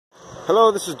Hello,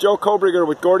 this is Joe Kobriger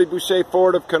with Boucher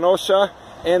Ford of Kenosha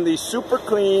and the super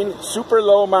clean, super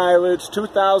low mileage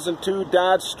 2002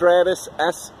 Dodge Stratus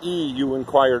SE you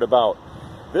inquired about.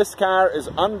 This car is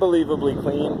unbelievably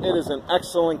clean. It is in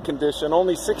excellent condition.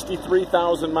 Only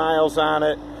 63,000 miles on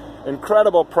it.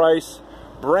 Incredible price.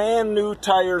 Brand new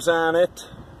tires on it.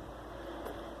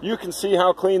 You can see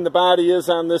how clean the body is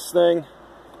on this thing.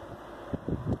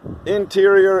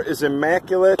 Interior is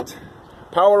immaculate.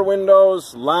 Power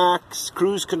windows, locks,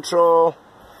 cruise control.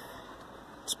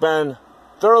 It's been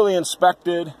thoroughly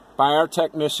inspected by our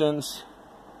technicians.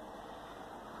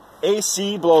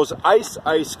 AC blows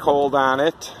ice cold on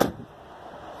it.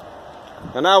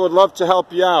 And I would love to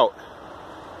help you out.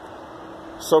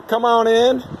 So come on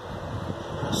in,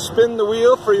 spin the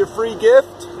wheel for your free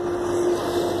gift,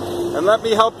 and let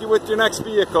me help you with your next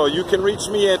vehicle. You can reach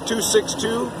me at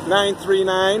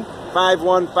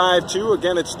 262-939-5152.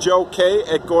 Again, it's Joe K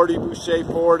at Boucher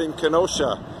Ford in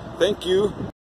Kenosha. Thank you.